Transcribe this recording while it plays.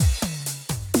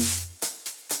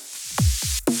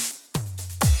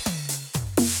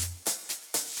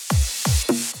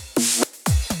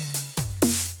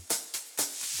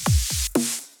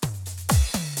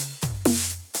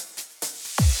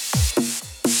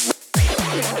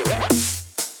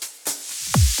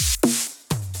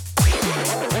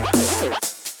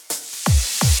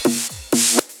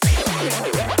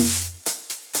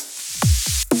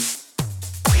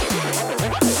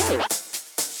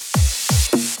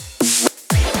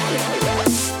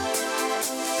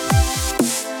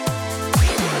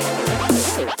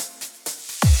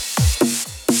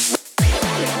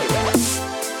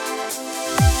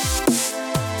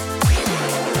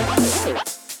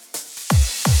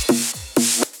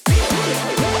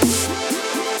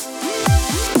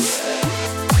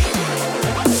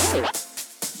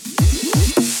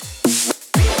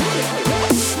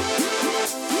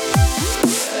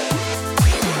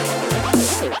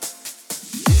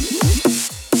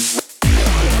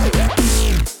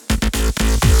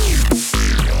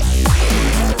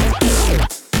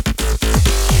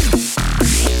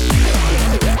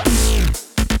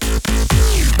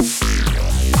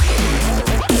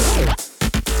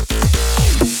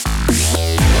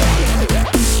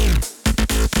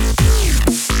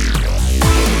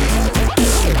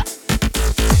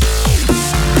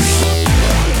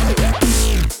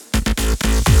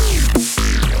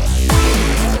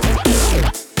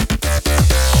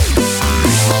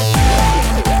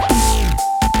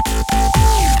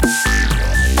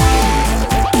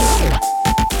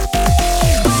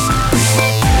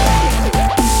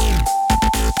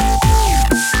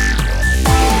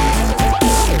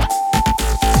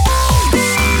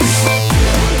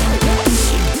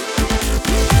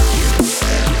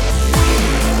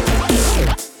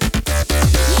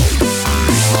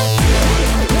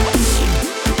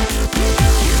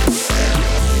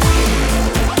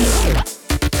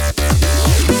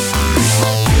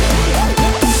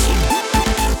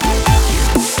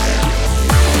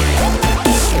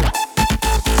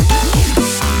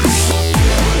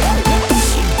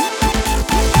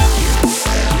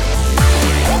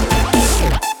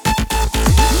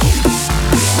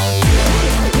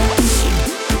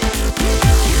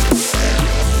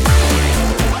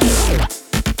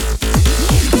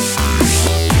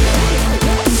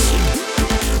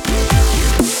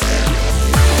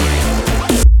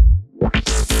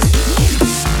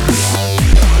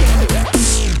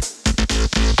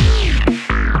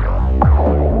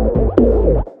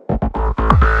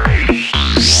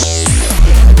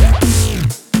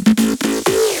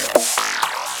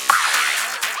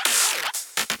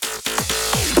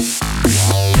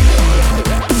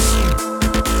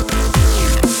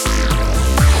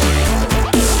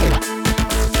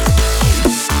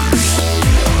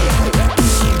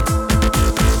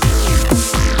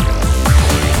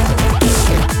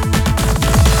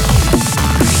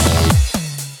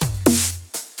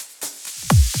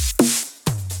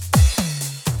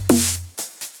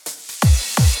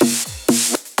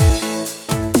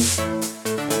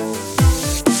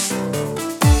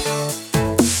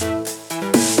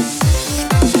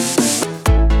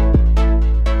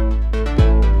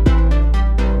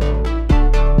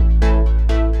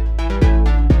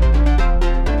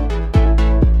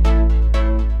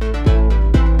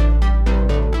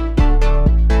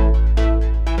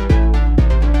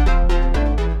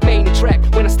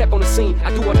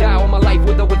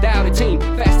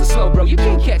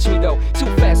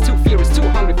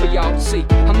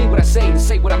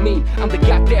I'm the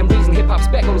goddamn reason hip-hop's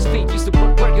back on its feet. Used to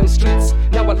put work in the streets,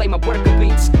 now I lay my work on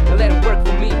beats and let it work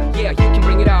for me. Yeah, you can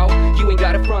bring it all, you ain't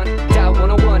got a front. Dial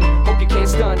 101, hope you can't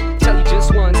stun. Tell you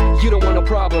just once, you don't want no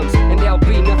problems, and there'll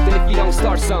be nothing if you don't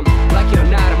start some. Like it or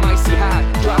not, I'm